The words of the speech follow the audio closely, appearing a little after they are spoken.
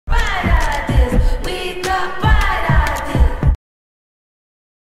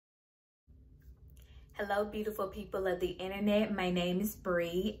Hello, beautiful people of the internet. My name is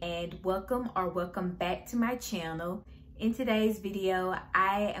Bree and welcome back to my channel. In today's video,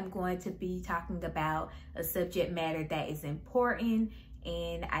 I am going to be talking about a subject matter that is important,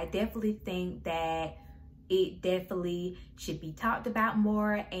 and I definitely think that it definitely should be talked about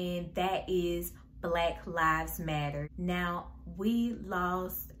more, and that is Black Lives Matter. Now, we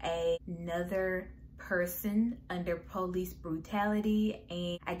lost another person under police brutality,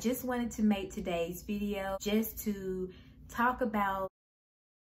 and I just wanted to make today's video just to talk about,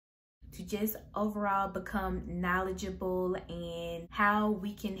 to just overall become knowledgeable and how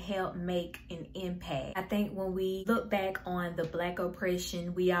we can help make an impact. I think when we look back on the Black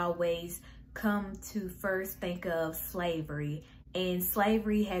oppression, we always come to first think of slavery. And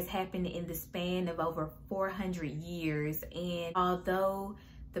slavery has happened in the span of over 400 years. And although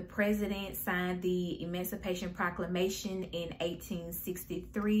the president signed the Emancipation Proclamation in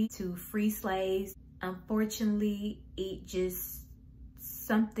 1863 to free slaves, unfortunately,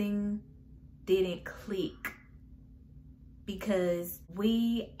 something didn't click, because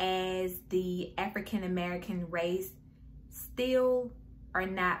we as the African American race still are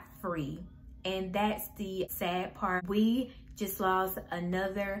not free. And that's the sad part. We just lost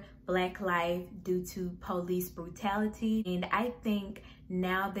another Black life due to police brutality. And I think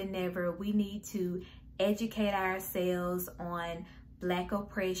now than ever, we need to educate ourselves on Black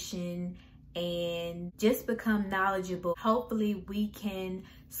oppression and just become knowledgeable. Hopefully we can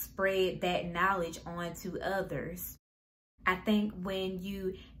spread that knowledge on to others. I think when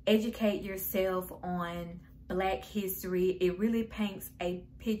you educate yourself on Black history, it really paints a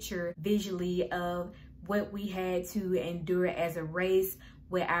picture visually of what we had to endure as a race,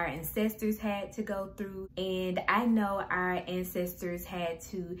 what our ancestors had to go through. And I know our ancestors had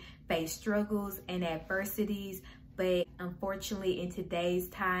to face struggles and adversities, but unfortunately in today's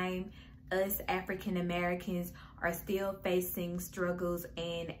time, us African Americans are still facing struggles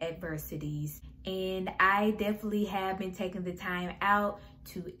and adversities. And I definitely have been taking the time out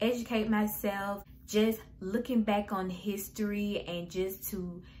to educate myself, just looking back on history and just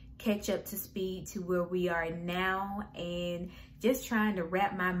to catch up to speed to where we are now, and just trying to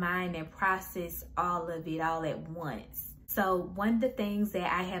wrap my mind and process all of it all at once. So one of the things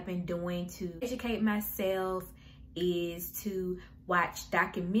that I have been doing to educate myself is to watch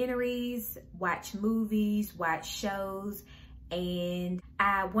documentaries, watch movies, watch shows. And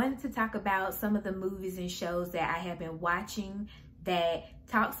I wanted to talk about some of the movies and shows that I have been watching that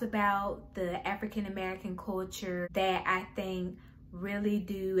talks about the African American culture that I think really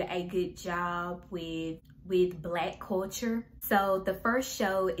do a good job with Black culture. So the first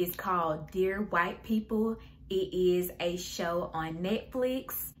show is called Dear White People. It is a show on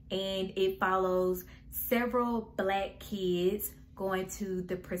Netflix, and it follows several Black kids going to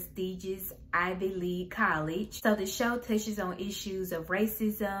the prestigious Ivy League college. So the show touches on issues of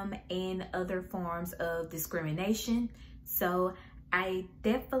racism and other forms of discrimination. So I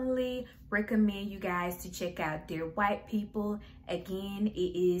definitely recommend you guys to check out Dear White People. Again, it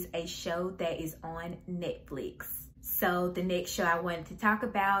is a show that is on Netflix. So the next show I wanted to talk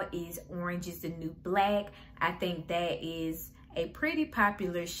about is Orange is the New Black. I think that is a pretty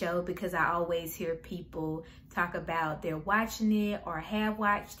popular show because I always hear people talk about they're watching it or have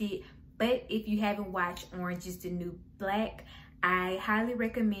watched it. But if you haven't watched Orange is the New Black, I highly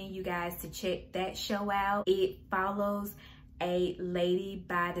recommend you guys to check that show out. It follows a lady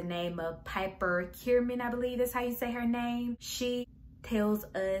by the name of Piper Kierman, I believe that's how you say her name. She tells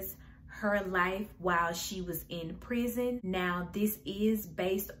us her life while she was in prison. Now, this is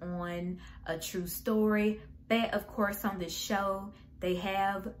based on a true story, but of course on the show, they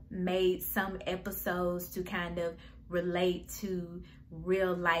have made some episodes to kind of relate to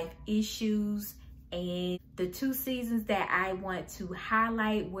real life issues. And the two seasons that I want to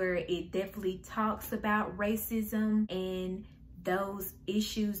highlight where it definitely talks about racism and those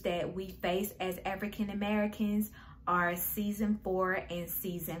issues that we face as African Americans are season 4 and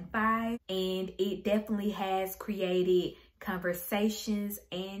season 5. And it definitely has created conversations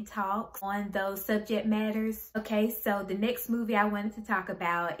and talks on those subject matters. Okay, so the next movie I wanted to talk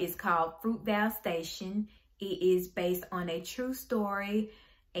about is called Fruitvale Station. It is based on a true story,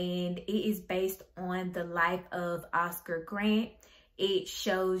 and it is based on the life of Oscar Grant. It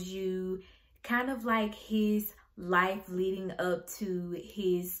shows you kind of like his life leading up to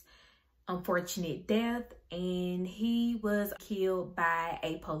his unfortunate death, and he was killed by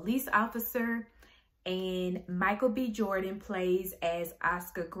a police officer. And Michael B. Jordan plays as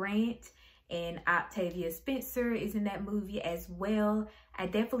Oscar Grant, and Octavia Spencer is in that movie as well. I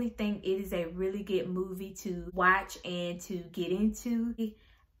definitely think it is a really good movie to watch and to get into.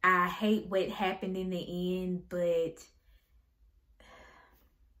 I hate what happened in the end, but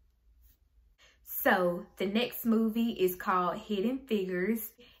so the next movie is called Hidden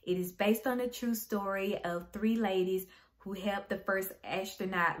Figures. It is based on a true story of 3 ladies who helped the first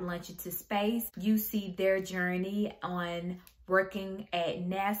astronaut launch into space. You see their journey on working at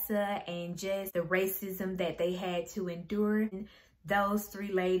NASA and just the racism that they had to endure. Those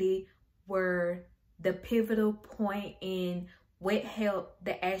 3 ladies were the pivotal point in what helped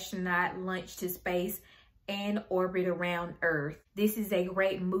the astronaut launch to space and orbit around Earth. This is a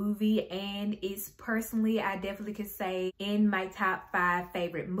great movie, and it's personally, I definitely could say, in my top 5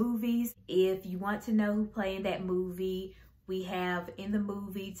 favorite movies. If you want to know who played in that movie, we have in the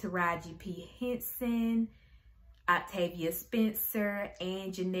movie Taraji P. Henson, Octavia Spencer,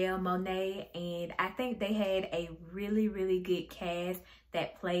 and Janelle Monáe, and I think they had a really, really good cast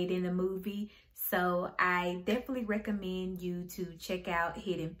that played in the movie. So I definitely recommend you to check out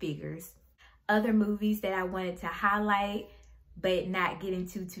Hidden Figures. Other movies that I wanted to highlight but not get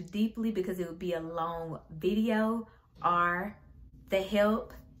into too deeply because it would be a long video are The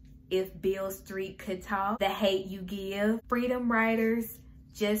Help, If Beale Street Could Talk, The Hate U Give, Freedom Writers,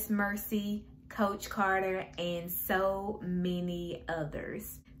 Just Mercy, Coach Carter, and so many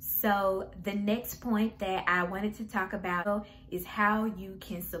others. So the next point that I wanted to talk about is how you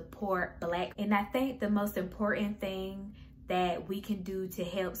can support Black. And I think the most important thing that we can do to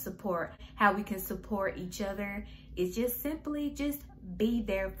help support, how we can support each other, is just simply just be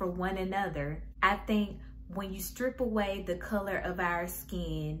there for one another. I think when you strip away the color of our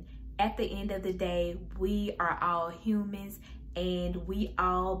skin, at the end of the day, we are all humans and we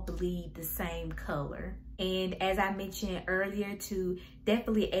all bleed the same color. And as I mentioned earlier, to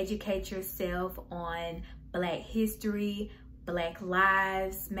definitely educate yourself on Black history, Black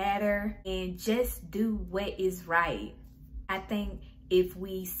Lives Matter, and just do what is right. I think if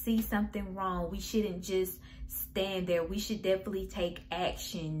we see something wrong, we shouldn't just stand there. We should definitely take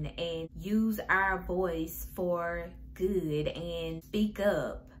action and use our voice for good and speak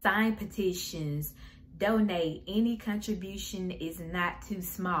up. Sign petitions, donate. Any contribution is not too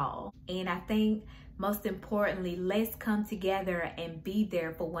small. And I think most importantly, let's come together and be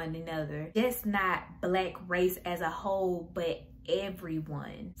there for one another. Just not Black race as a whole, but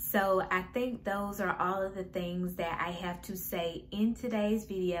everyone. So I think those are all of the things that I have to say in today's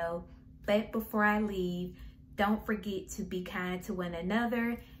video. But before I leave, don't forget to be kind to one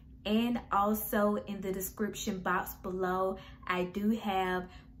another. And also in the description box below, I do have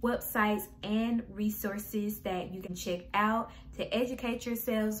websites and resources that you can check out to educate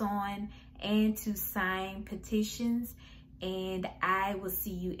yourselves on and to sign petitions. And I will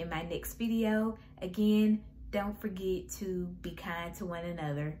see you in my next video. Again, don't forget to be kind to one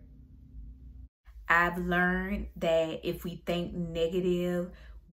another. I've learned that if we think negative,